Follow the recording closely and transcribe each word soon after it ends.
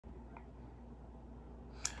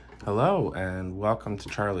Hello and welcome to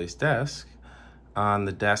Charlie's Desk. On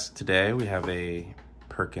the desk today we have a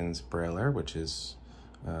Perkins Brailler, which is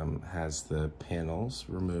has the panels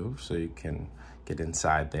removed so you can get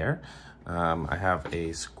inside there. I have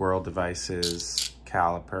a Squirrel Devices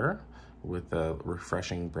caliper with a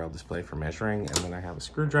refreshing braille display for measuring, and then I have a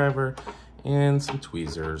screwdriver and some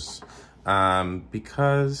tweezers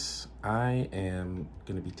because I am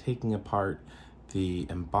going to be taking apart the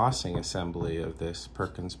embossing assembly of this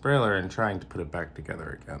Perkins Brailler and trying to put it back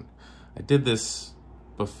together again. I did this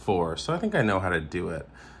before, so I think I know how to do it.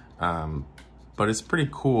 But it's pretty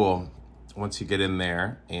cool once you get in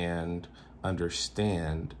there and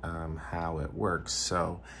understand how it works.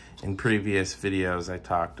 So in previous videos, I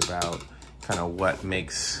talked about kind of what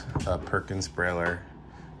makes a Perkins Brailler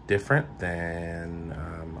different than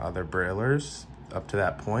other braillers up to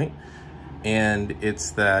that point. And it's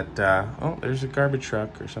that, oh, there's a garbage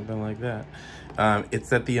truck or something like that. It's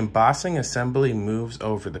that the embossing assembly moves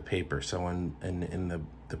over the paper. So in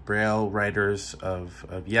the braille writers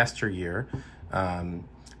of yesteryear,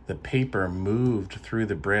 the paper moved through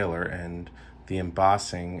the brailler and the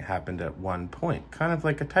embossing happened at one point, kind of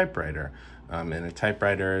like a typewriter. In a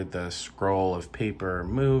typewriter, the scroll of paper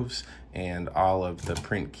moves and all of the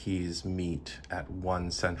print keys meet at one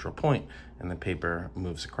central point and the paper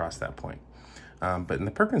moves across that point. But in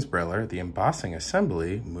the Perkins Brailler, the embossing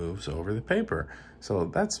assembly moves over the paper. So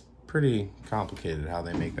that's pretty complicated how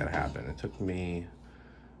they make that happen. It took me,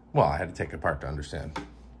 well, I had to take it apart to understand.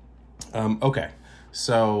 Okay,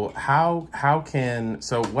 so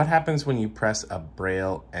so what happens when you press a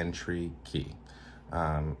braille entry key?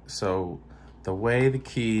 So the way the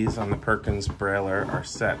keys on the Perkins Brailler are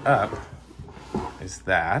set up is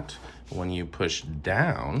that when you push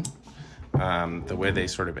down, the way they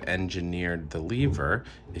sort of engineered the lever,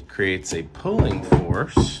 it creates a pulling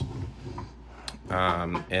force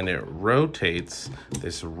and it rotates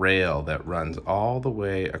this rail that runs all the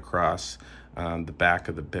way across the back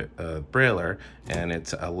of the brailler, and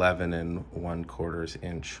it's 11 1/4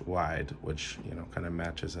 inch wide, which, you know, kind of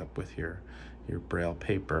matches up with your braille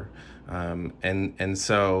paper. And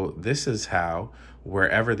so this is how,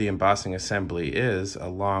 wherever the embossing assembly is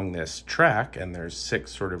along this track, and there's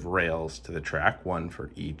 6 sort of rails to the track, 1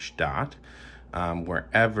 for each dot,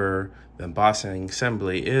 wherever the embossing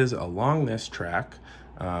assembly is along this track,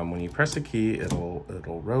 when you press the key,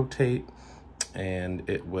 it'll rotate and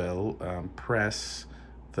it will press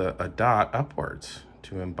a dot upwards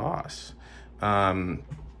to emboss.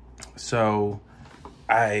 So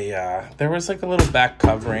there was like a little back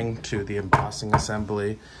covering to the embossing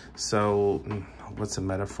assembly. So what's a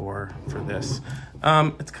metaphor for this?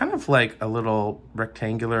 It's kind of like a little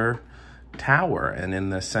rectangular tower, and in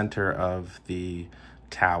the center of the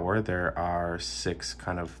tower there are 6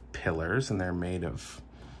 kind of pillars, and they're made of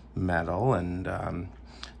metal, and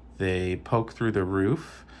they poke through the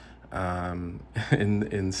roof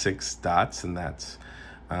in 6 dots, and that's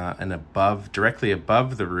directly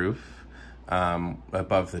above the roof,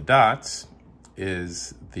 above the dots,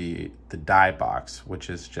 is the diebox, which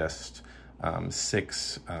is just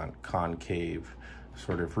 6 concave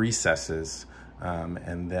sort of recesses,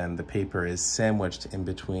 and then the paper is sandwiched in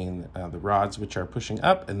between the rods, which are pushing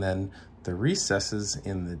up, and then the recesses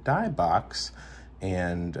in the diebox,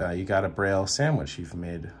 and you got a braille sandwich. You've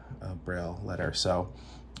made a braille letter. So,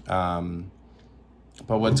 but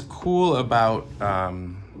what's cool about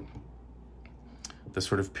the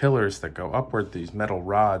sort of pillars that go upward, these metal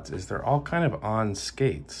rods, is they're all kind of on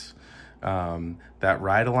skates that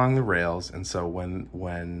ride along the rails. And so when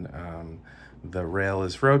the rail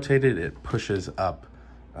is rotated, it pushes up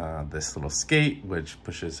this little skate, which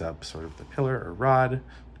pushes up sort of the pillar or rod,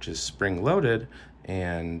 which is spring loaded.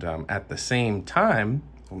 And at the same time,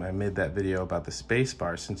 when I made that video about the space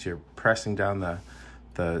bar, since you're pressing down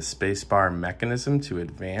the space bar mechanism to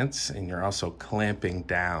advance, and you're also clamping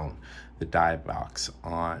down the die box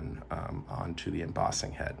onto the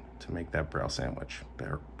embossing head to make that braille sandwich,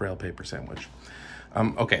 braille paper sandwich.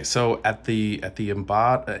 Okay, so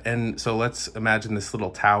so let's imagine this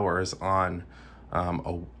little tower is on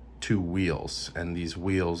 2 wheels, and these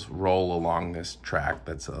wheels roll along this track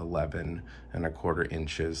that's 11 1/4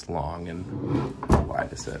 inches long. And how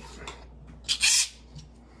wide is it?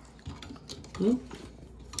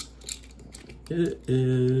 It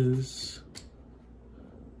is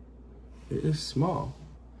small.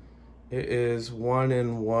 It is 1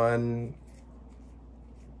 1/4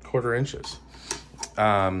 inches.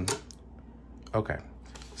 Okay,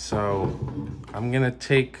 so I'm gonna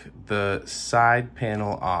take the side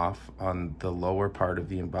panel off on the lower part of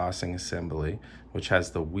the embossing assembly, which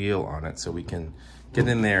has the wheel on it, so we can get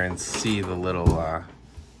in there and see the little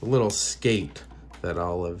little skate that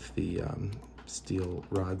all of the steel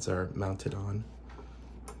rods are mounted on.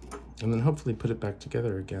 And then hopefully put it back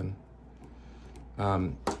together again.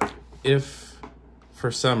 If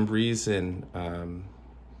for some reason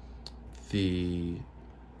the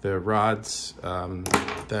rods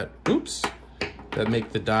that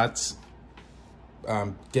make the dots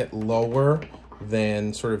get lower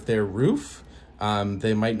than sort of their roof,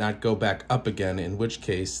 they might not go back up again, in which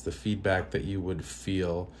case the feedback that you would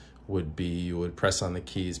feel would be you would press on the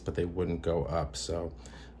keys, but they wouldn't go up. So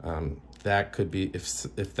that could be,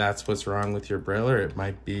 if that's what's wrong with your brailler, it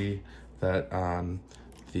might be that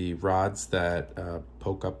the rods that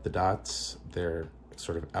poke up the dots, they're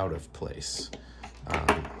sort of out of place.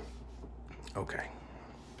 Okay,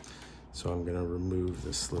 so I'm gonna remove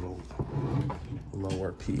this little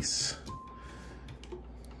lower piece.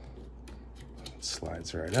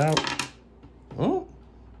 Slides right out. Oh,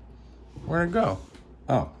 where'd it go?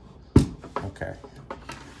 Oh, okay.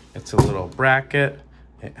 It's a little bracket.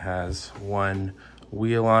 It has one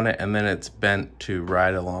wheel on it, and then it's bent to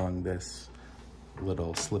ride along this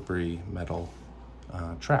little slippery metal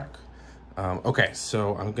track. Okay,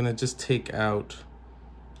 so I'm gonna just take out,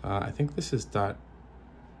 I think this is dot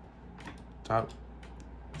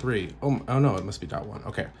 3. Oh no, it must be dot 1.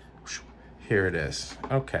 Okay, here it is.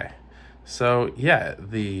 Okay, so yeah,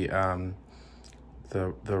 the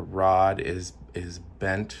rod is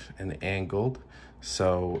bent and angled,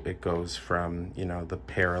 so it goes from, you know, the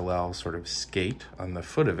parallel sort of skate on the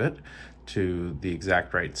foot of it to the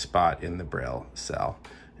exact right spot in the braille cell.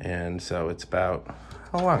 And so it's about,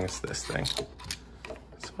 how long is this thing?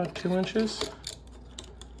 It's about 2 inches.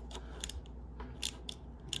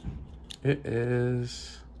 It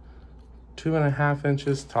is 2.5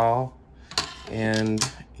 inches tall. And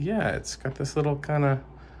yeah, it's got this little kind of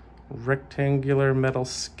rectangular metal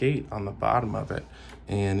skate on the bottom of it.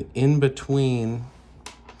 And in between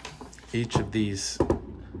each of these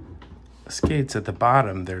skates at the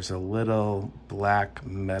bottom, there's a little black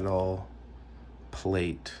metal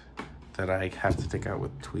plate that I have to take out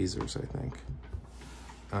with tweezers, I think.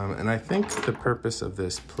 And I think the purpose of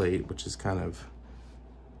this plate, which is kind of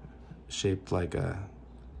shaped like a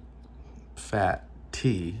fat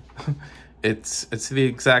T, it's the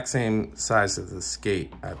exact same size as the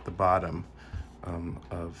skate at the bottom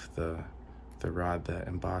of the rod that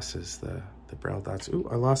embosses the braille dots. Ooh,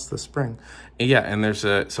 I lost the spring. And yeah, and there's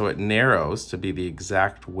so it narrows to be the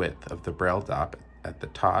exact width of the braille dot at the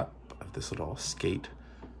top of this little skate.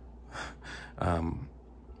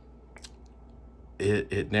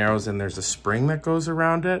 It narrows, and there's a spring that goes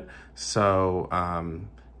around it. So,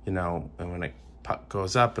 you know, and when it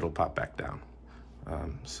goes up, it'll pop back down.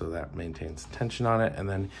 So that maintains tension on it. And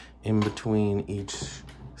then in between each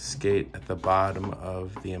skate at the bottom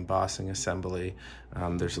of the embossing assembly,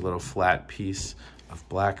 there's a little flat piece of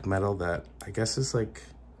black metal that I guess is like,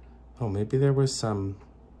 oh, maybe there was some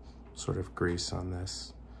sort of grease on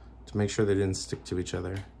this to make sure they didn't stick to each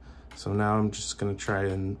other. So now I'm just gonna try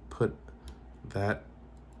and put that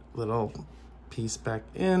little piece back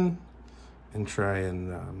in and try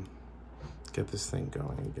and get this thing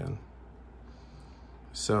going again.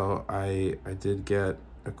 So I did get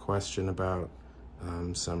a question about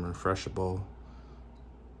some refreshable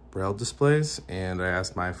braille displays, and I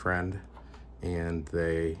asked my friend, and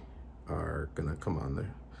they are gonna come on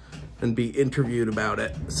there and be interviewed about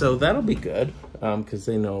it. So that'll be good, because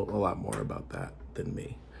they know a lot more about that than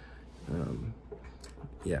me.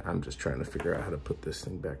 Yeah, I'm just trying to figure out how to put this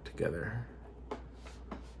thing back together.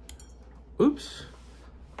 Oops.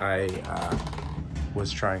 I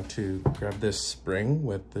was trying to grab this spring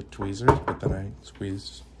with the tweezers, but then I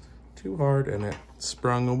squeezed too hard and it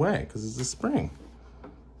sprung away because it's a spring.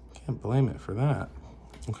 Can't blame it for that.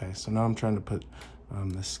 Okay, so now I'm trying to put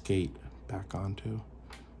the skate back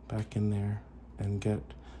in there and get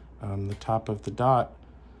the top of the dot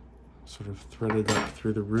sort of threaded up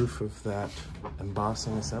through the roof of that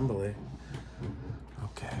embossing assembly.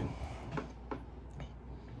 Okay.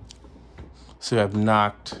 So I've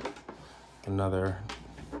knocked another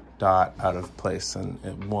dot out of place, and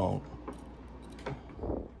it won't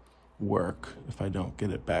work if I don't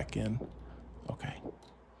get it back in. Okay.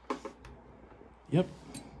 Yep.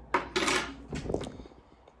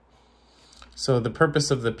 So the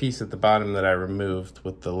purpose of the piece at the bottom that I removed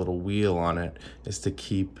with the little wheel on it is to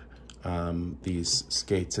keep these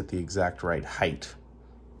skates at the exact right height,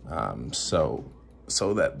 so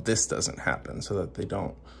that this doesn't happen, so that they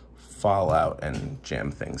don't fall out and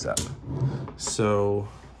jam things up. So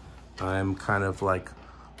I'm kind of like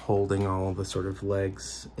holding all the sort of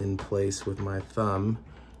legs in place with my thumb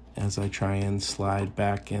as I try and slide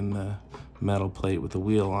back in the metal plate with a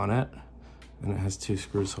wheel on it, and it has 2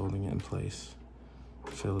 screws holding it in place.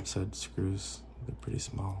 Phillips head screws, they're pretty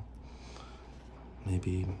small.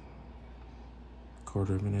 Maybe 1/4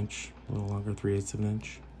 of an inch, a little longer, 3/8 of an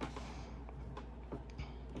inch.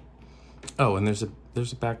 Oh, and there's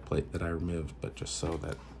a back plate that I removed, but just so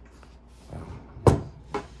that you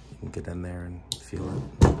can get in there and feel it.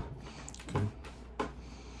 Okay.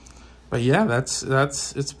 But yeah,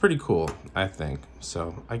 it's pretty cool, I think.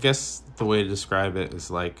 So I guess the way to describe it is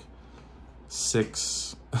like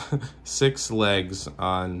 6 legs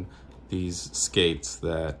on these skates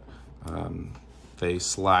that they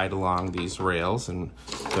slide along these rails, and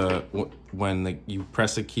when you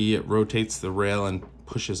press a key, it rotates the rail and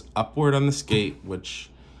pushes upward on the skate, which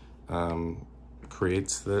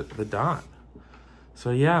creates the Don.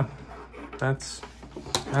 So yeah, that's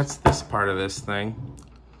this part of this thing.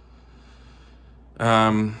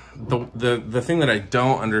 The thing that I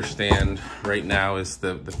don't understand right now is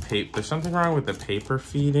the paper. There's something wrong with the paper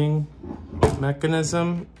feeding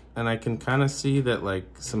mechanism, and I can kind of see that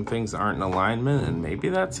like some things aren't in alignment, and maybe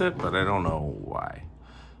that's it, but I don't know why.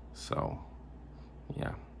 So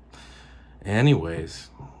yeah. Anyways,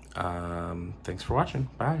 thanks for watching.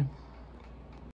 Bye.